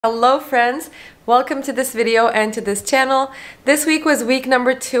Hello friends, welcome to this video and to this channel. This week was week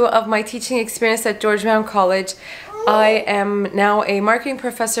number 2 of my teaching experience at Georgetown College. I am now a marketing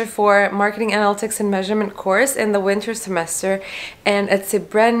professor for Marketing Analytics and Measurement course in the winter semester, and it's a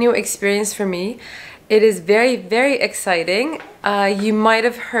brand new experience for me. It is very exciting. You might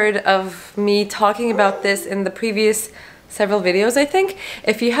have heard of me talking about this in the previous several videos, I think.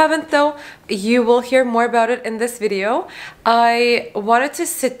 If you haven't though, you will hear more about it in this video. I wanted to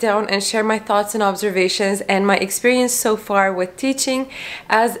sit down and share my thoughts and observations and my experience so far with teaching,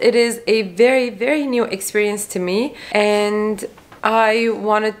 as it is a very new experience to me, and I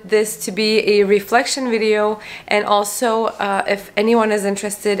wanted this to be a reflection video, and also if anyone is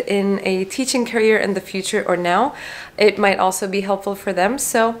interested in a teaching career in the future or now, it might also be helpful for them.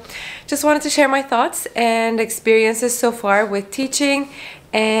 So just wanted to share my thoughts and experiences so far with teaching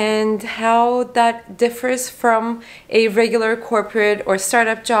and how that differs from a regular corporate or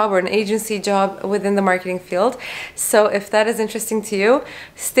startup job or an agency job within the marketing field. So if that is interesting to you,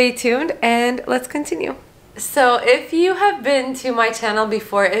 stay tuned and let's continue. So if you have been to my channel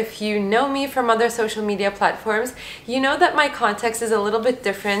before, if you know me from other social media platforms, you know that my context is a little bit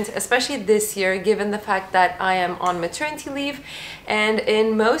different, especially this year, given the fact that I am on maternity leave. And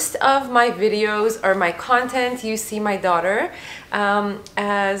in most of my videos or my content, you see my daughter,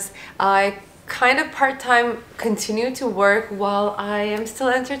 as I kind of part-time continue to work while I am still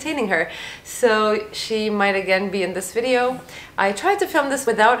entertaining her. So she might again be in this video. I tried to film this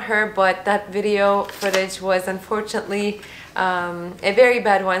without her, but that video footage was unfortunately a very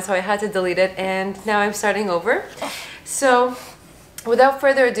bad one, so I had to delete it, and now I'm starting over. So without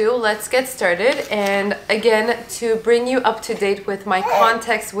further ado, let's get started. And again, to bring you up to date with my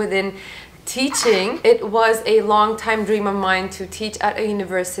context within teaching, it was a long time dream of mine to teach at a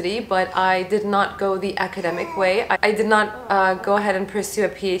university, but I did not go the academic way. I did not go ahead and pursue a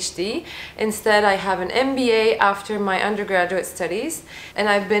PhD. Instead, I have an MBA after my undergraduate studies, and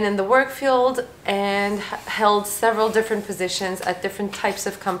I've been in the work field and held several different positions at different types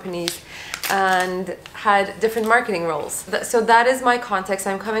of companies and had different marketing roles. So that is my context.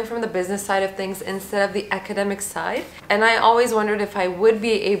 I'm coming from the business side of things instead of the academic side. And I always wondered if I would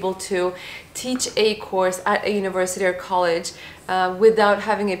be able to teach a course at a university or college without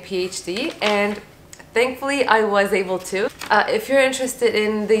having a PhD. And thankfully, I was able to. If you're interested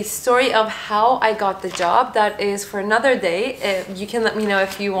in the story of how I got the job, that is for another day. You can let me know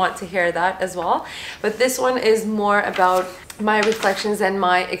if you want to hear that as well. But this one is more about my reflections and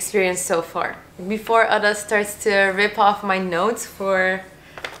my experience so far. Before Ada starts to rip off my notes for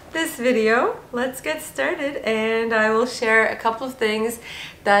this video, let's get started, and I will share a couple of things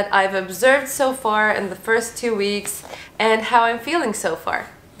that I've observed so far in the first 2 weeks and how I'm feeling so far.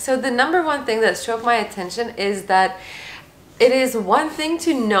 So the number one thing that struck my attention is that it is one thing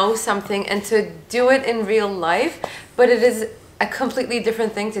to know something and to do it in real life, but it is a completely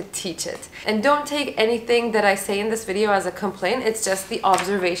different thing to teach it. And don't take anything that I say in this video as a complaint. It's just the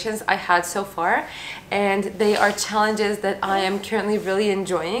observations I had so far, and they are challenges that I am currently really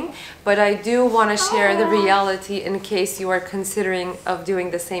enjoying, but I do want to share the reality in case you are considering of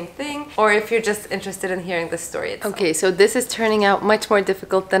doing the same thing, or if you're just interested in hearing the story itself. Okay, so this is turning out much more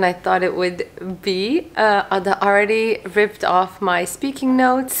difficult than I thought it would be. Ada already ripped off my speaking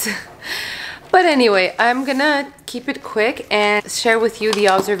notes. But anyway, I'm gonna keep it quick and share with you the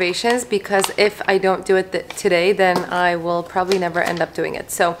observations, because if I don't do it today, then I will probably never end up doing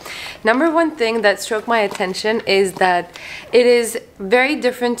it. So number one thing that struck my attention is that it is very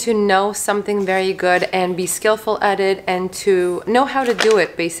different to know something very good and be skillful at it and to know how to do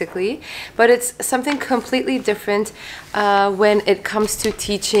it, basically. But it's something completely different when it comes to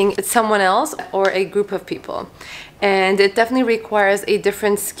teaching someone else or a group of people. And it definitely requires a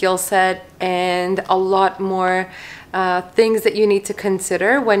different skill set and a lot more things that you need to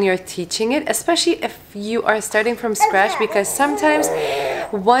consider when you're teaching it, especially if you are starting from scratch, because sometimes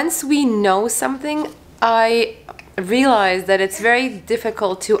once we know something, I realize that it's very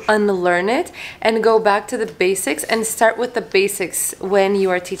difficult to unlearn it and go back to the basics and start with the basics when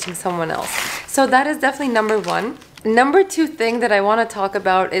you are teaching someone else. So that is definitely number one. Number two thing that I want to talk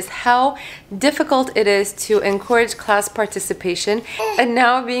about is how difficult it is to encourage class participation. And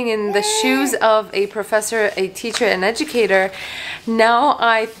now, being in the shoes of a professor, a teacher, an educator, now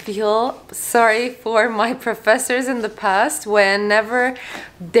I feel sorry for my professors in the past whenever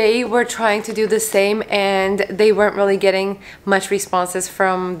they were trying to do the same and they weren't really getting much responses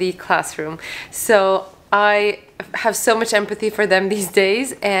from the classroom. So I have so much empathy for them these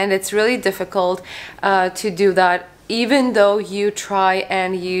days, and it's really difficult to do that even though you try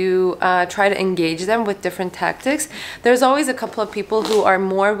and you try to engage them with different tactics, there's always a couple of people who are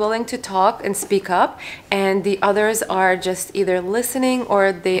more willing to talk and speak up, and the others are just either listening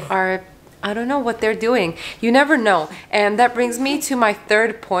or they are, I don't know what they're doing. You never know. And that brings me to my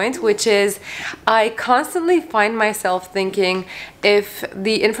third point, which is I constantly find myself thinking if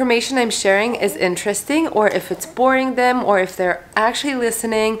the information I'm sharing is interesting, or if it's boring them, or if they're actually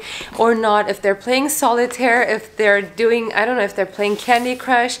listening or not, if they're playing solitaire, if they're doing, I don't know, if they're playing Candy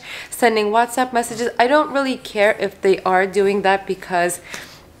Crush, sending WhatsApp messages. I don't really care if they are doing that, because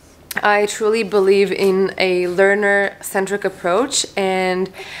I truly believe in a learner-centric approach,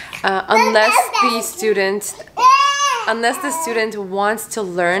 and unless the student wants to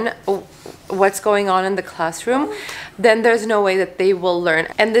learn what's going on in the classroom, then there's no way that they will learn.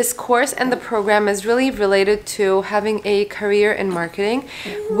 And this course and the program is really related to having a career in marketing,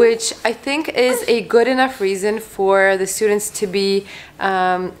 which I think is a good enough reason for the students to be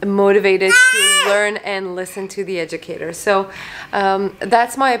motivated to learn and listen to the educator. So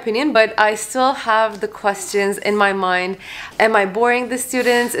that's my opinion, but I still have the questions in my mind. Am I boring the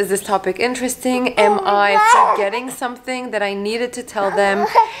students? Is this topic interesting? Am I forgetting something that I needed to tell them?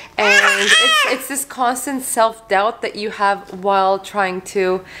 And it's this constant self-doubt that you have while trying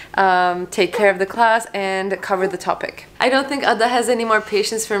to take care of the class and cover the topic. I don't think Ada has any more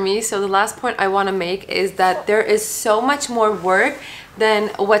patience for me, so the last point I want to make is that there is so much more work than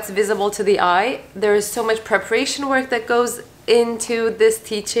what's visible to the eye. There is so much preparation work that goes into this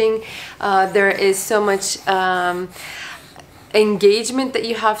teaching. There is so much engagement that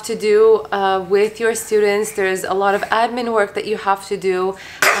you have to do with your students. There's a lot of admin work that you have to do,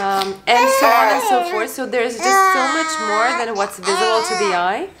 and so on and so forth. So there's just so much more than what's visible to the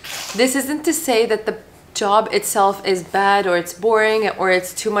eye. This isn't to say that the job itself is bad or it's boring or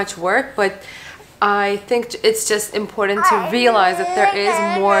it's too much work, but I think it's just important to realize that there is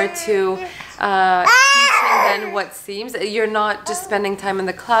more to teaching than what seems. You're not just spending time in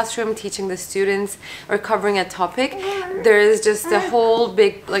the classroom teaching the students or covering a topic. There is just a whole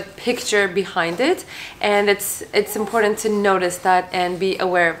big picture behind it, and it's important to notice that and be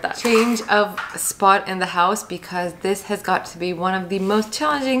aware of that. Change of spot in the house, because this has got to be one of the most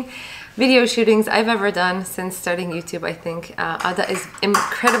challenging video shootings I've ever done since starting YouTube. I think Ada is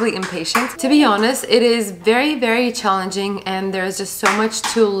incredibly impatient. To be honest, it is very, very challenging, and there's just so much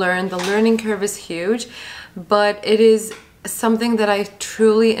to learn. The learning curve is huge, but it is something that I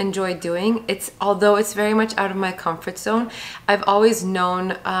truly enjoy doing. Although it's very much out of my comfort zone, I've always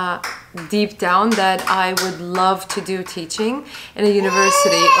known deep down that I would love to do teaching in a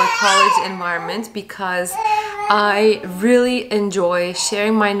university or college environment, because I really enjoy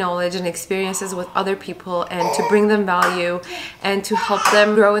sharing my knowledge and experiences with other people, and to bring them value and to help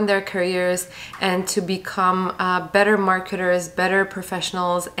them grow in their careers and to become better marketers, better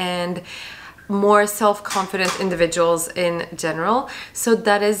professionals, and more self-confident individuals in general. So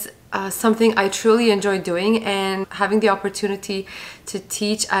that is something I truly enjoy doing, and having the opportunity to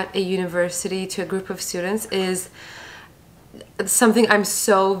teach at a university to a group of students is something I'm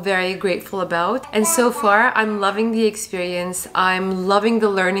so very grateful about. And so far I'm loving the experience. I'm loving the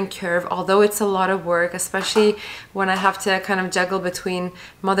learning curve, although it's a lot of work, especially when I have to kind of juggle between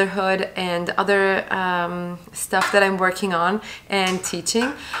motherhood and other stuff that I'm working on and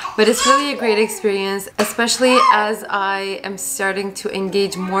teaching. But it's really a great experience, especially as I am starting to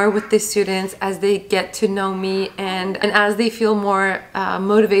engage more with the students, as they get to know me, and as they feel more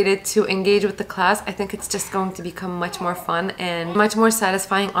motivated to engage with the class. I think it's just going to become much more fun and much more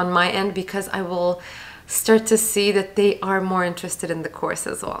satisfying on my end, because I will start to see that they are more interested in the course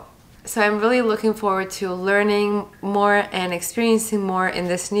as well. So I'm really looking forward to learning more and experiencing more in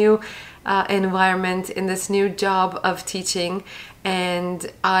this new environment, in this new job of teaching,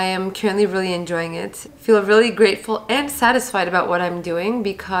 and I am currently really enjoying it. Feel really grateful and satisfied about what I'm doing,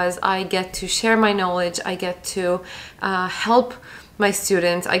 because I get to share my knowledge, I get to help my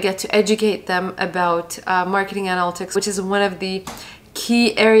students, I get to educate them about marketing analytics, which is one of the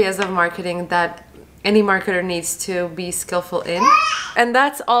key areas of marketing that any marketer needs to be skillful in. And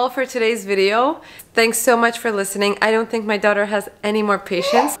that's all for today's video. Thanks so much for listening. I don't think my daughter has any more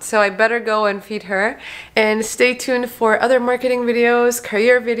patience, so I better go and feed her. And stay tuned for other marketing videos,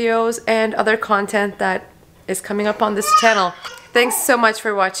 career videos, and other content that is coming up on this channel. Thanks so much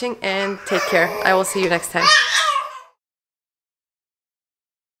for watching, and take care. I will see you next time.